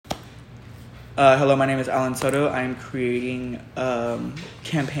Hello, my name is Alan Soto. I'm creating a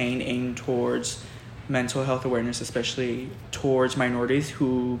campaign aimed towards mental health awareness, especially towards minorities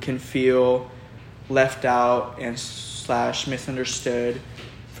who can feel left out and / misunderstood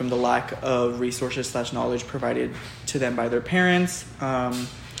from the lack of resources / knowledge provided to them by their parents.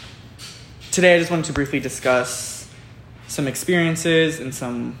 Today I just wanted to briefly discuss some experiences and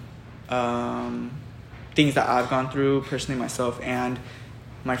some things that I've gone through personally myself and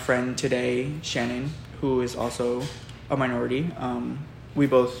my friend today, Shannon, who is also a minority. We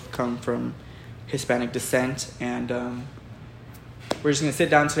both come from Hispanic descent, and we're just going to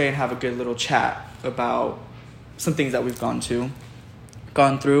sit down today and have a good little chat about some things that we've gone through.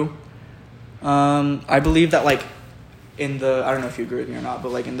 I believe that, like, I don't know if you agree with me or not,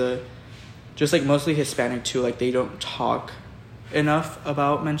 but, like, just, like, mostly Hispanic, too, like, they don't talk enough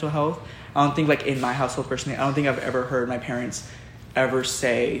about mental health. I don't think, like, in my household, personally, I don't think I've ever heard my parents ever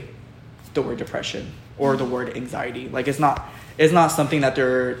say the word depression or the word anxiety. Like, it's not something that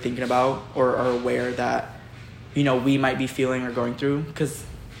they're thinking about or are aware that, you know, we might be feeling or going through, because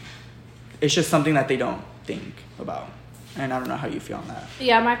it's just something that they don't think about. And I don't know how you feel on that.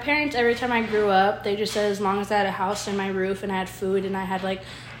 Yeah, my parents, every time I grew up, they just said as long as I had a house and my roof and I had food and I had, like,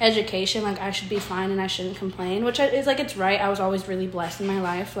 education, like, I should be fine and I shouldn't complain, which is, like, it's right. I was always really blessed in my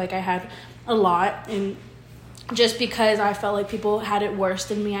life. Like, I had a lot, and just because I felt like people had it worse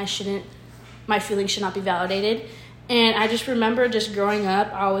than me, my feelings should not be validated. And I just remember just growing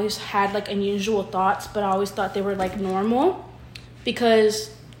up, I always had, like, unusual thoughts, but I always thought they were, like, normal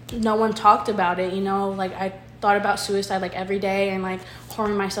because no one talked about it, you know? Like, I thought about suicide, like, every day and, like,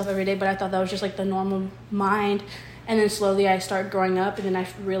 harming myself every day, but I thought that was just, like, the normal mind. And then slowly I started growing up, and then I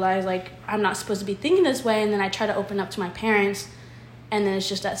realized, like, I'm not supposed to be thinking this way, and then I try to open up to my parents, and then it's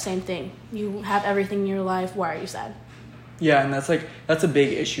just that same thing. You have everything in your life. Why are you sad? Yeah, and that's a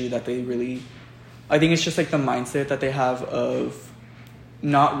big issue that they really... I think it's just, like, the mindset that they have of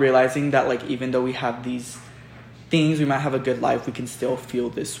not realizing that, like, even though we have these things, we might have a good life, we can still feel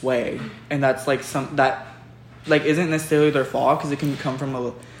this way. And that's, like, isn't necessarily their fault, because it can come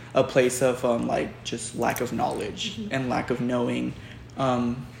from a place of, like, just lack of knowledge and lack of knowing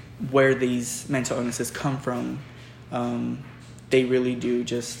where these mental illnesses come from. They really do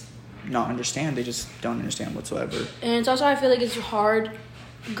just not understand. They just don't understand whatsoever. And it's also, I feel like it's hard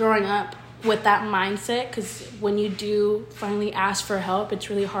growing up with that mindset, because when you do finally ask for help, it's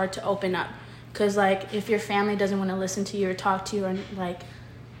really hard to open up. Because, like, if your family doesn't want to listen to you or talk to you, or, like,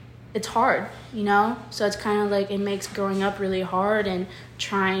 it's hard, you know? So it's kind of like it makes growing up really hard, and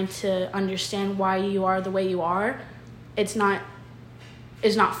trying to understand why you are the way you are. It's not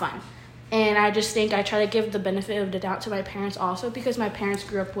fun. And I just think I try to give the benefit of the doubt to my parents also, because my parents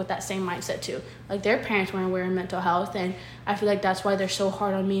grew up with that same mindset too. Like, their parents weren't aware of mental health, and I feel like that's why they're so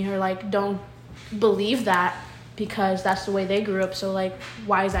hard on me, or, like, don't believe that, because that's the way they grew up. So, like,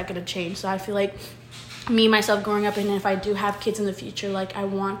 why is that going to change? So I feel like me, myself, growing up, and if I do have kids in the future, like, I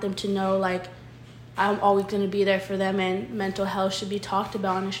want them to know, like, I'm always going to be there for them, and mental health should be talked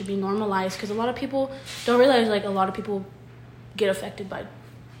about and it should be normalized, because a lot of people don't realize, like, a lot of people get affected by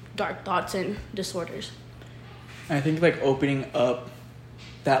dark thoughts and disorders. And I think, like, opening up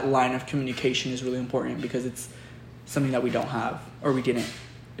that line of communication is really important, because it's something that we don't have, or we didn't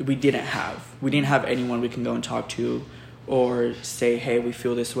have. We didn't have anyone we can go and talk to or say, hey, we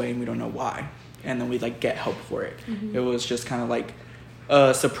feel this way and we don't know why. And then we, like, get help for it. Mm-hmm. It was just kind of like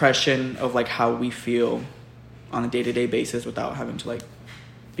a suppression of, like, how we feel on a day-to-day basis without having to, like,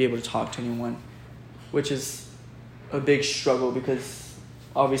 be able to talk to anyone, which is a big struggle, because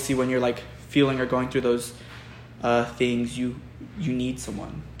obviously when you're, like, feeling or going through those things, you need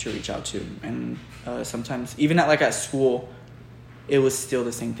someone to reach out to. And sometimes, even at school, it was still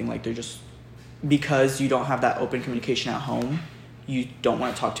the same thing. Like, they're just, because you don't have that open communication at home, you don't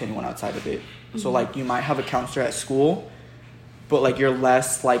want to talk to anyone outside of it. Mm-hmm. So, like, you might have a counselor at school, but, like, you're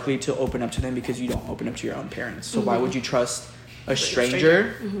less likely to open up to them because you don't open up to your own parents. So why would you trust a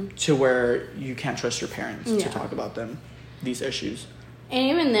stranger to where you can't trust your parents to talk about these issues? And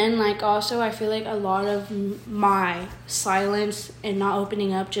even then, like, also, I feel like a lot of my silence and not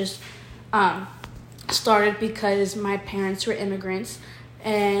opening up just started because my parents were immigrants.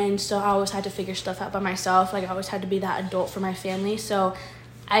 And so I always had to figure stuff out by myself. Like, I always had to be that adult for my family. So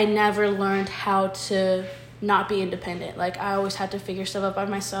I never learned how to not be independent. Like, I always had to figure stuff out by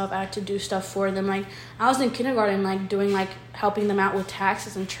myself. I had to do stuff for them. Like, I was in kindergarten, like, doing, like, helping them out with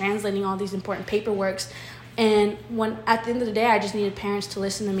taxes and translating all these important paperworks. And when, at the end of the day, I just needed parents to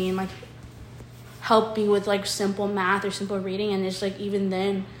listen to me and, like, help me with, like, simple math or simple reading. And it's, like, even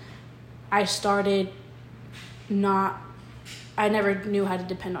then, I never knew how to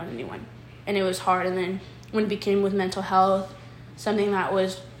depend on anyone. and it was hard. And then when it became with mental health, something that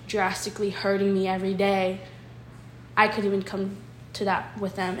was drastically hurting me every day, I couldn't even come to that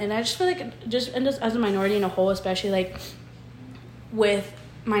with them. And I just feel like just as a minority in a whole, especially like with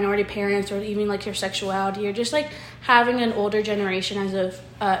minority parents, or even like your sexuality, or just like having an older generation as of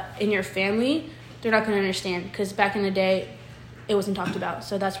in your family, they're not going to understand, because back in the day it wasn't talked about.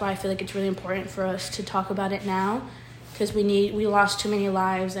 So that's why I feel like it's really important for us to talk about it now, because we lost too many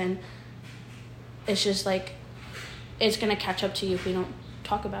lives, and it's just like it's going to catch up to you if we don't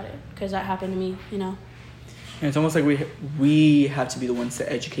talk about it, because that happened to me, you know. And it's almost like we have to be the ones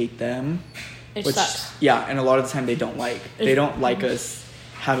to educate them. Which sucks. Yeah, and a lot of the time they don't like us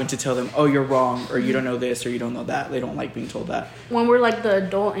having to tell them, oh, you're wrong, or you don't know this, or you don't know that. They don't like being told that. When we're like the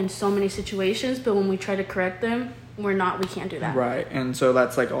adult in so many situations, but when we try to correct them, we can't do that. Right, and so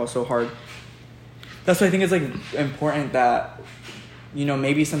that's like also hard. That's why I think it's like important that, you know,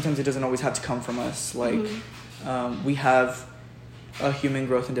 maybe sometimes it doesn't always have to come from us. Like, we have a human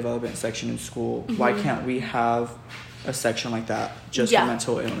growth and development section in school. Why can't we have a section like that just for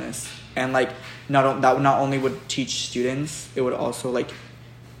mental illness? And like not only would teach students, it would also like,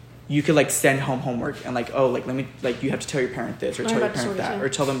 you could like send home homework and like, oh, like let me, like you have to tell your parent this, or tell your parent that, or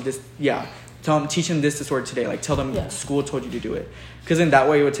tell them this. Teach them this disorder today. Like tell them school told you to do it, because in that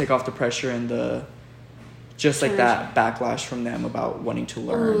way it would take off the pressure and the just like that backlash from them about wanting to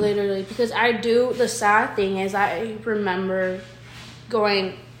learn. Literally, because the sad thing is I remember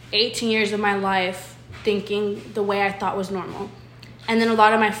going 18 years of my life thinking the way I thought was normal. And then a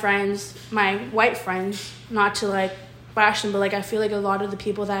lot of my friends, my white friends, not to like bash them, but like I feel like a lot of the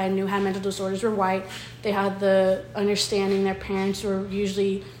people that I knew had mental disorders were white. They had the understanding. Their parents were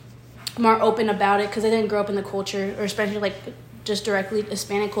usually more open about it because they didn't grow up in the culture, or especially like just directly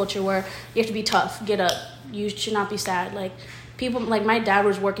Hispanic culture, where you have to be tough, get up, you should not be sad. Like people, like my dad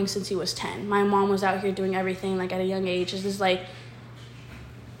was working since he was 10. My mom was out here doing everything like at a young age. It's just like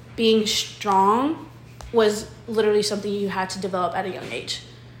being strong was literally something you had to develop at a young age.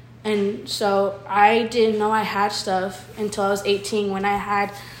 And so I didn't know I had stuff until I was 18, when I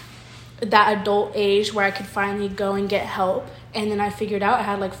had that adult age where I could finally go and get help. And then I figured out I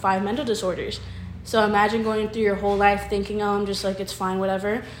had like 5 mental disorders. So imagine going through your whole life thinking, oh, I'm just like, it's fine,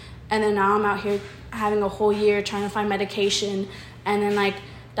 whatever. And then now I'm out here having a whole year trying to find medication. And then like,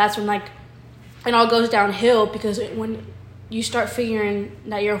 that's when like, it all goes downhill, because when you start figuring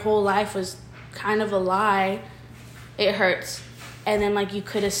that your whole life was kind of a lie, it hurts. And then like you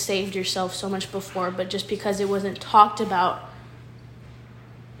could have saved yourself so much before, but just because it wasn't talked about,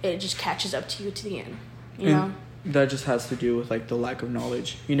 it just catches up to you to the end, you know? That just has to do with like the lack of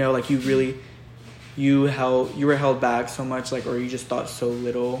knowledge, you know, like you were held back so much, like, or you just thought so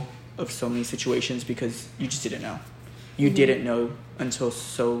little of so many situations because you just didn't know. You didn't know until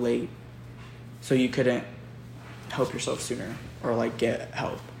so late, so you couldn't help yourself sooner or like get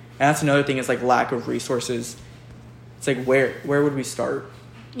help. And that's another thing, is like lack of resources. It's like, where would we start?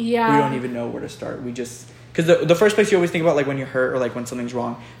 Yeah. We don't even know where to start. We just, because the first place you always think about, like when you're hurt or like when something's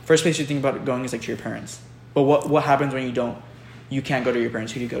wrong, first place you think about going is like to your parents. But what happens when you can't go to your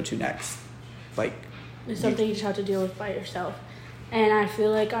parents? Who do you go to next? Like, it's something you just have to deal with by yourself. And I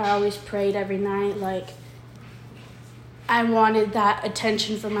feel like I always prayed every night, like I wanted that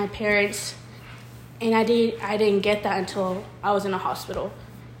attention from my parents, and I didn't get that until I was in a hospital.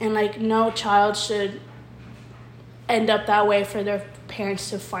 And like no child should end up that way, for their parents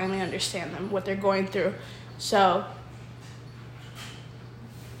to finally understand them, what they're going through. So,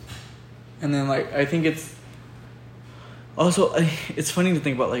 and then like I think it's also, it's funny to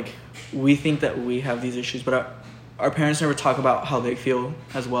think about, like we think that we have these issues, but our parents never talk about how they feel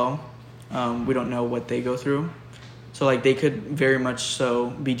as well. We don't know what they go through, so like they could very much so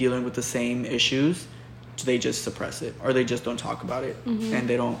be dealing with the same issues. They just suppress it, or they just don't talk about it, and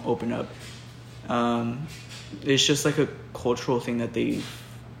they don't open up. It's just like a cultural thing that they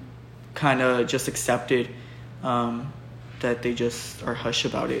kind of just accepted, that they just are hush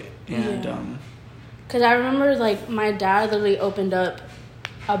about it. And because I remember like my dad literally opened up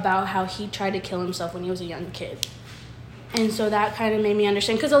about how he tried to kill himself when he was a young kid, and so that kind of made me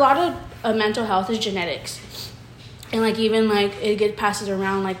understand, because a lot of mental health is genetics. And like even like it passes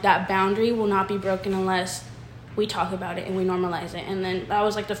around, like that boundary will not be broken unless we talk about it and we normalize it. And then that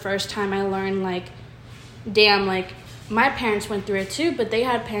was like the first time I learned, like, damn, like my parents went through it too, but they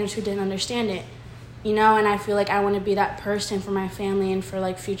had parents who didn't understand it, you know. And I feel like I want to be that person for my family and for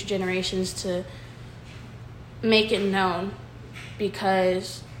like future generations to make it known,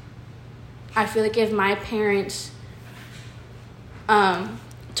 because I feel like if my parents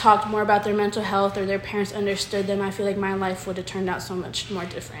talked more about their mental health, or their parents understood them, I feel like my life would have turned out so much more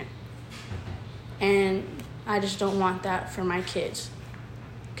different. And I just don't want that for my kids.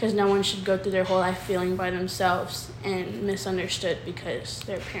 Because no one should go through their whole life feeling by themselves and misunderstood because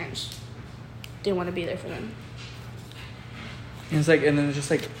their parents didn't want to be there for them. And it's like, and then it's just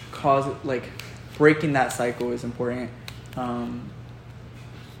like breaking that cycle is important. And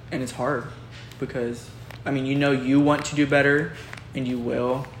it's hard because, I mean, you want to do better and you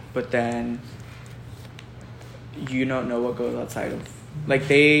will, but then you don't know what goes outside of, like,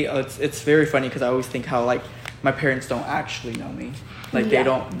 it's very funny because I always think how, like, my parents don't actually know me. Like, they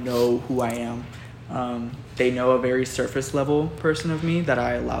don't know who I am. They know a very surface level person of me that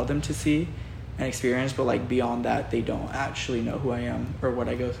I allow them to see and experience, but, like, beyond that, they don't actually know who I am or what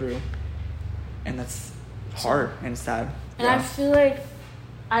I go through. And that's hard and sad. And I feel like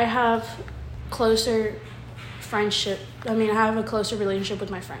I have closer friendship. I mean, I have a closer relationship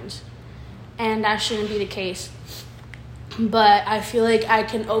with my friends. And that shouldn't be the case. But I feel like I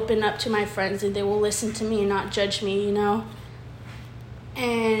can open up to my friends and they will listen to me and not judge me, you know?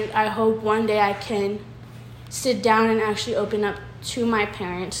 And I hope one day I can sit down and actually open up to my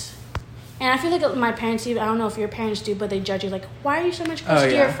parents. And I feel like my parents, even, I don't know if your parents do, but they judge you. Like, why are you so much close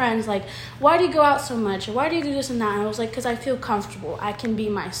to your friends? Like, why do you go out so much? Or why do you do this and that? And I was like, because I feel comfortable. I can be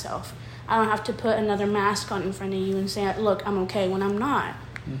myself. I don't have to put another mask on in front of you and say, look, I'm okay, when I'm not.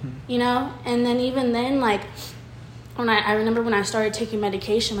 Mm-hmm. You know? And then even then, like, when I remember when I started taking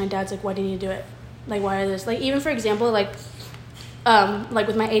medication, my dad's like, why do you do it? Like, why are this? Like, even for example, like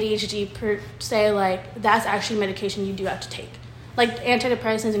with my ADHD per se, like, that's actually medication you do have to take. Like,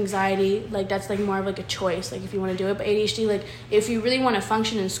 antidepressants, anxiety, like, that's, like, more of, like, a choice, like, if you want to do it. But ADHD, like, if you really want to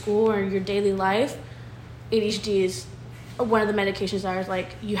function in school or your daily life, ADHD is one of the medications that are,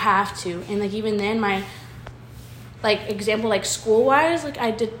 like, you have to. And, like, even then, my, like, example, like, school-wise, like,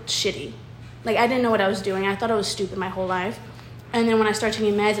 I did shitty. Like, I didn't know what I was doing. I thought I was stupid my whole life. And then when I started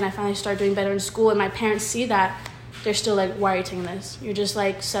taking meds and I finally started doing better in school and my parents see that, they're still like, why are you taking this? You're just,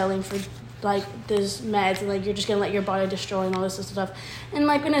 like, selling for, like, this meds and, like, you're just going to let your body destroy and all this stuff. And,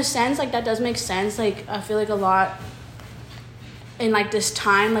 like, in a sense, like, that does make sense. Like, I feel like a lot in, like, this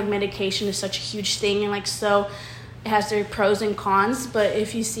time, like, medication is such a huge thing. And, like, so it has their pros and cons. But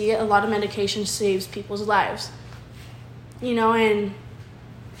if you see it, a lot of medication saves people's lives. You know, and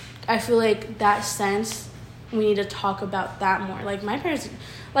I feel like that sense, we need to talk about that more. Like, my parents,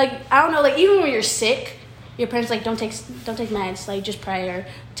 like, I don't know, like, even when you're sick, your parents, like, don't take meds, like, just pray or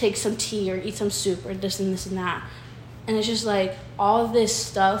take some tea or eat some soup or this and this and that. And it's just, like, all of this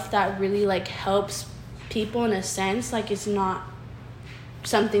stuff that really, like, helps people in a sense, like, it's not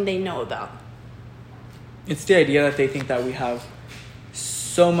something they know about. It's the idea that they think that we have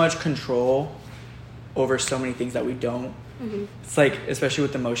so much control over so many things that we don't. Mm-hmm. It's like, especially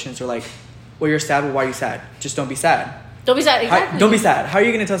with emotions, they're like, well, you're sad, well, why are you sad? Just don't be sad. Don't be sad, exactly. Don't be sad. How are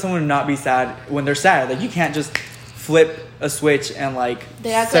you going to tell someone to not be sad when they're sad? Like, you can't just flip a switch and, like,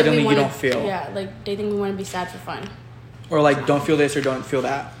 suddenly you don't feel. Yeah, like, they think we want to be sad for fun. Or, like, don't feel this or don't feel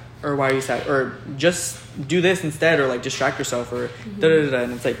that. Or why are you sad? Or just do this instead, or, like, distract yourself, or da-da-da-da.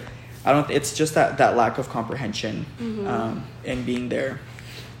 And it's like, it's just that lack of comprehension and being there.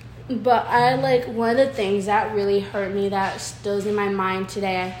 But I, like, one of the things that really hurt me that still is in my mind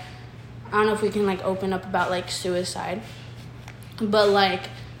today, I don't know if we can, like, open up about, like, suicide. But, like,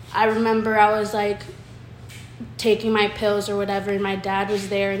 I remember I was, like, taking my pills or whatever, and my dad was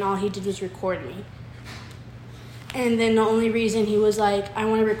there, and all he did was record me. And then the only reason he was like, I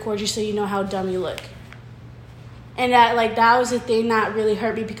want to record you so you know how dumb you look. And that, like, that was the thing that really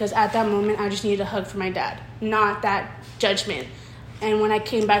hurt me, because at that moment I just needed a hug from my dad, not that judgment. And when I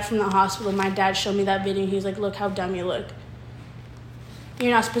came back from the hospital, my dad showed me that video. He was like, look how dumb you look.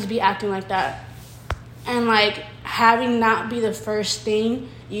 You're not supposed to be acting like that. And, like, having that be the first thing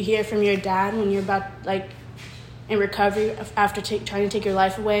you hear from your dad when you're about, like, in recovery after trying to take your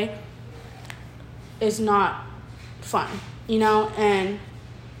life away is not fun, you know? And,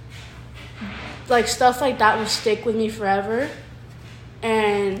 like, stuff like that will stick with me forever.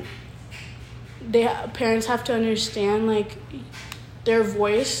 And parents have to understand, like, their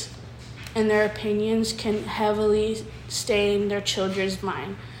voice and their opinions can heavily stay in their children's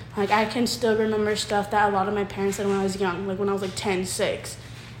mind. Like, I can still remember stuff that a lot of my parents said when I was young, like when I was, like, 10, 6.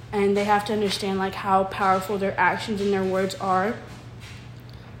 And they have to understand, like, how powerful their actions and their words are.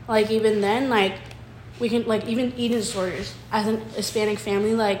 Like, even then, like, we can, like, even eating disorders. As an Hispanic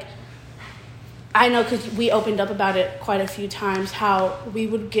family, like, I know because we opened up about it quite a few times, how we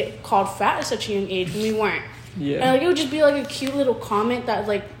would get called fat at such a young age when we weren't. Yeah. And, like, it would just be, like, a cute little comment that,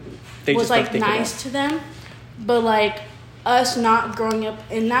 like, was, like, nice to them. But, like, us not growing up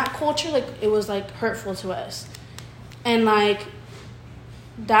in that culture, like, it was, like, hurtful to us. And, like,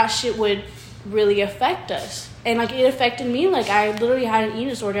 that shit would really affect us. And like it affected me. Like I literally had an eating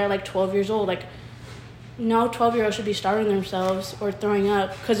disorder at like 12 years old. Like no 12-year-old should be starving themselves or throwing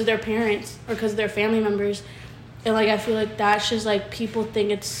up because of their parents or because of their family members. And like I feel like that's just like people think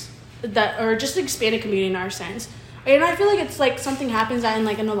it's that, or just expanded community in our sense. And I feel like it's like something happens that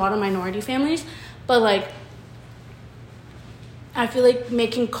in a lot of minority families, but like I feel like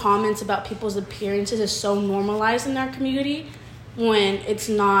making comments about people's appearances is so normalized in our community when it's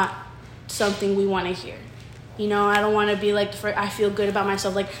not something we want to hear. You know, I don't want to be like, I feel good about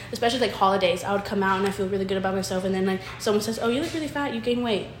myself, like, especially like holidays. I would come out and I feel really good about myself, and then like someone says, oh, you look really fat, you gained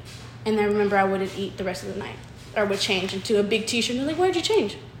weight. And then I remember I wouldn't eat the rest of the night, or would change into a big t-shirt, and they're like, why'd you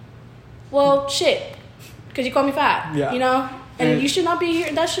change? Well, shit, because you called me fat, you know? And you should not be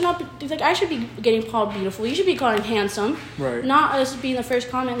here. That should not be, like, I should be getting called beautiful. You should be called handsome. Right. Not us being the first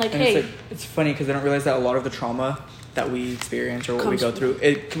comment, like, and hey. It's funny because I don't realize that a lot of the trauma that we experience or what we go through,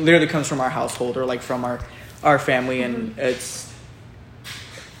 it literally comes from our household or like from our family. And it's,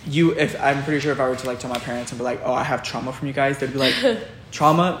 I'm pretty sure if I were to like tell my parents and be like, oh, I have trauma from you guys, they'd be like,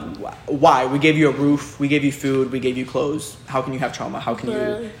 trauma? Why? We gave you a roof, we gave you food, we gave you clothes. How can you have trauma? How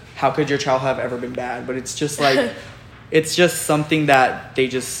could your child have ever been bad? But it's just like, it's just something that they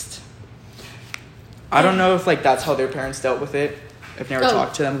just, I don't know if like that's how their parents dealt with it. I've never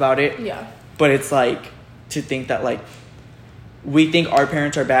talked to them about it. Yeah. But it's like to think that like we think our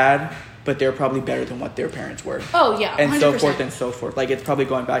parents are bad, but they're probably better than what their parents were. Oh yeah. 100%. And so forth and so forth. Like it's probably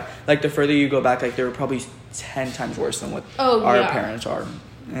going back. Like the further you go back, like they were probably 10 times worse than what our parents are.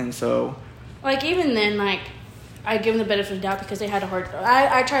 And so, like even then, like I give them the benefit of the doubt because they had a hard.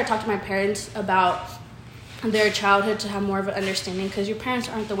 I try to talk to my parents about their childhood to have more of an understanding, because your parents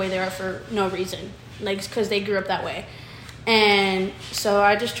aren't the way they are for no reason, like because they grew up that way. And so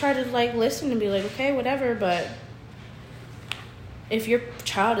I just try to like listen and be like, okay, whatever. But if your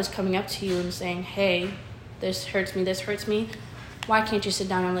child is coming up to you and saying, hey, this hurts me, why can't you sit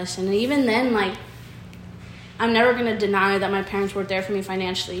down and listen? And even then, like, I'm never going to deny that my parents were there for me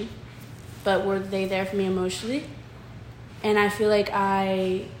financially, but were they there for me emotionally? And I feel like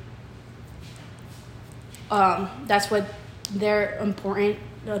that's what they're important.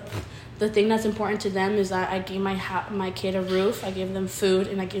 The thing that's important to them is that I gave my kid a roof, I gave them food,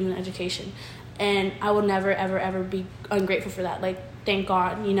 and I gave them an education. And I will never, ever, ever be ungrateful for that. Like, thank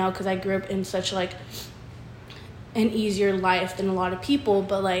God, you know, because I grew up in such, like, an easier life than a lot of people.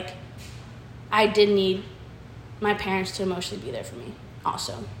 But, like, I did need my parents to emotionally be there for me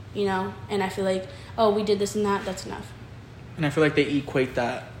also, you know? And I feel like, oh, we did this and that, that's enough. And I feel like they equate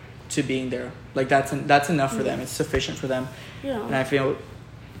that to being there. Like, that's enough for them. It's sufficient for them. Yeah. And I feel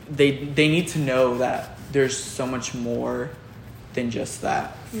they need to know that there's so much more than just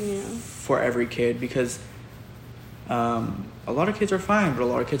that for every kid, because a lot of kids are fine, but a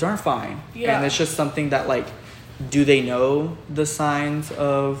lot of kids aren't fine. Yeah. And it's just something that, like, do they know the signs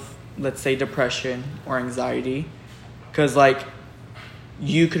of, let's say, depression or anxiety? Because, like,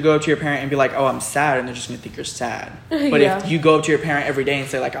 you could go up to your parent and be like, oh, I'm sad, and they're just going to think you're sad. But if you go up to your parent every day and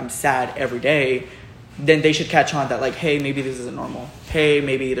say, like, I'm sad every day, then they should catch on that, like, hey, maybe this isn't normal. Hey,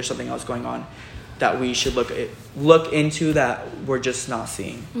 maybe there's something else going on that we should look into that we're just not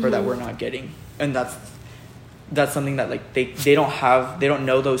seeing or that we're not getting. And that's something that, like, they don't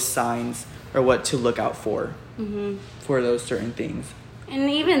know those signs or what to look out for those certain things. And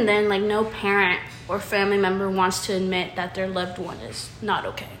even then, like, no parent or family member wants to admit that their loved one is not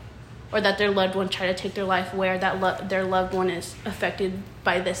okay, or that their loved one tried to take their life away, or that their loved one is affected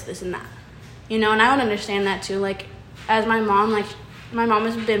by this and that. You know, and I would understand that too. Like, as my mom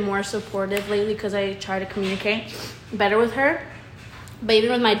has been more supportive lately because I try to communicate better with her. But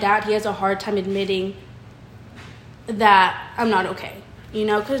even with my dad, he has a hard time admitting that I'm not okay. You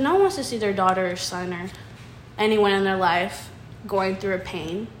know, because no one wants to see their daughter or son or anyone in their life going through a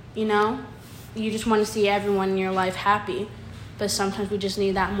pain, you know? You just want to see everyone in your life happy. But sometimes we just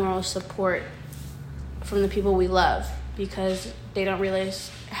need that moral support from the people we love, because they don't realize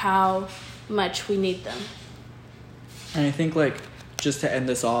how much we need them. And I think, like, just to end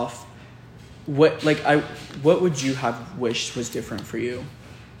this off, what would you have wished was different for you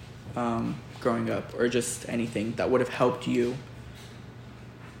growing up, or just anything that would have helped you?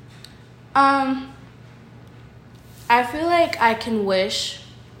 I feel like I can wish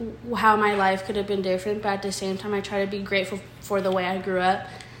how my life could have been different, but at the same time I try to be grateful for the way I grew up,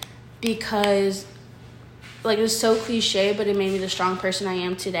 because, like, it's so cliche, but it made me the strong person I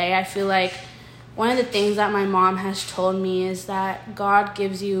am today. I feel like one of the things that my mom has told me is that God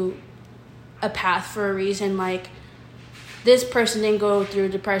gives you a path for a reason. Like, this person didn't go through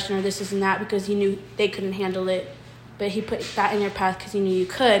depression or this and that because he knew they couldn't handle it, but he put that in your path because he knew you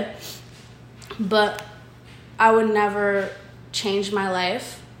could. But I would never change my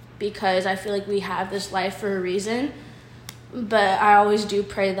life because I feel like we have this life for a reason. But I always do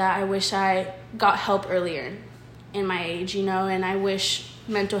pray that I wish I got help earlier in my age, you know, and I wish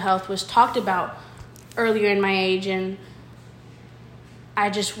mental health was talked about earlier in my age. And I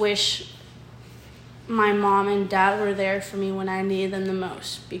just wish my mom and dad were there for me when I needed them the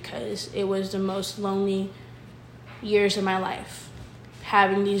most, because it was the most lonely years of my life,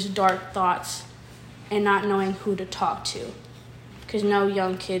 having these dark thoughts and not knowing who to talk to, because no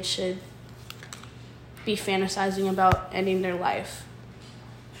young kid should be fantasizing about ending their life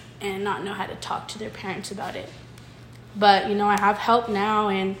and not know how to talk to their parents about it. But, you know, I have help now,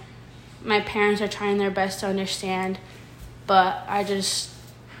 and my parents are trying their best to understand, but I just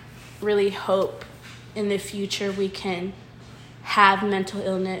really hope in the future we can have mental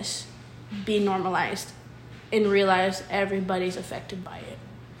illness be normalized and realize everybody's affected by it,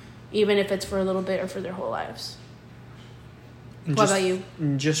 even if it's for a little bit or for their whole lives. What about you?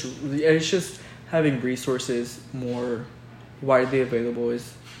 It's just having resources more widely available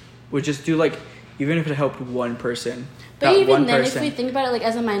would just do, like, even if it helped one person. But even then, if we think about it, like,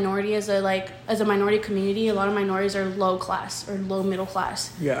 as a minority, as a minority community, a lot of minorities are low class or low middle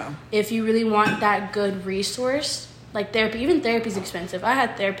class. Yeah. If you really want that good resource, like therapy, even therapy is expensive. I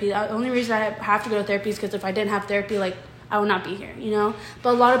had therapy. The only reason I have to go to therapy is because if I didn't have therapy, like, I would not be here, you know?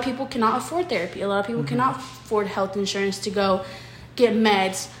 But a lot of people cannot afford therapy. A lot of people cannot afford health insurance to go get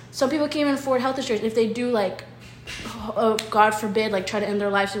meds. Some people can't even afford health insurance. If they do, like, God forbid, like, try to end their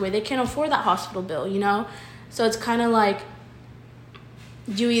lives away, they can't afford that hospital bill, you know? So it's kind of like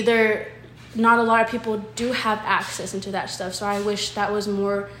not a lot of people do have access into that stuff. So I wish that was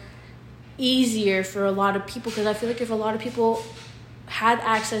more easier for a lot of people, because I feel like if a lot of people had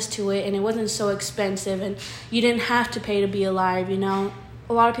access to it and it wasn't so expensive and you didn't have to pay to be alive, you know,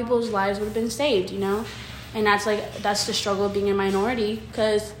 a lot of people's lives would have been saved, you know? And that's the struggle of being a minority,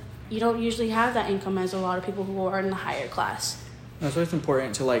 because you don't usually have that income as a lot of people who are in the higher class. That's why it's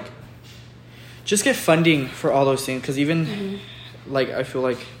important to, like, just get funding for all those things, because even like, I feel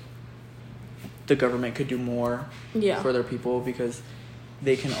like the government could do more for their people, because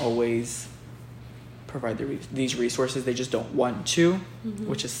they can always provide these resources. They just don't want to,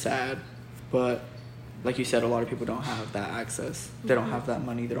 which is sad. But like you said, a lot of people don't have that access. They don't have that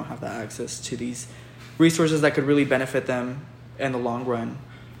money. They don't have that access to these resources that could really benefit them in the long run.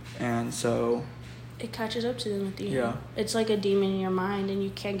 And so it catches up to them at the end. Yeah. It's like a demon in your mind, and you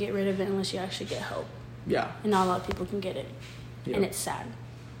can't get rid of it unless you actually get help. Yeah. And not a lot of people can get it. Yeah. And it's sad.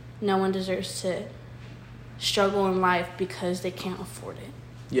 No one deserves to struggle in life because they can't afford it.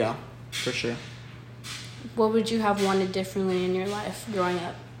 Yeah, for sure. What would you have wanted differently in your life growing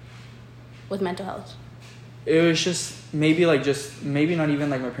up with mental health? It was just maybe not even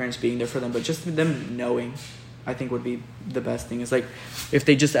like my parents being there for them, but just them knowing, I think, would be the best thing. Is like if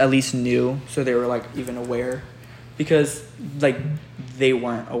they just at least knew, so they were, like, even aware, because, like, they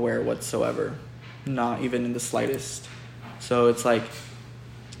weren't aware whatsoever, not even in the slightest. So it's like,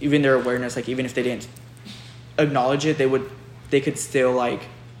 even their awareness, like, even if they didn't acknowledge it, they could still, like,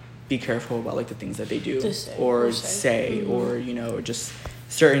 be careful about, like, the things that they do or say or, you know, just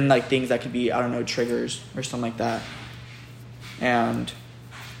certain, like, things that could be, I don't know, triggers or something like that. And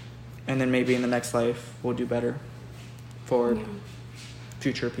then maybe in the next life we'll do better for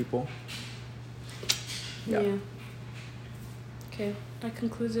future people. Yeah. Okay, that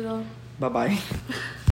concludes it all. Bye-bye.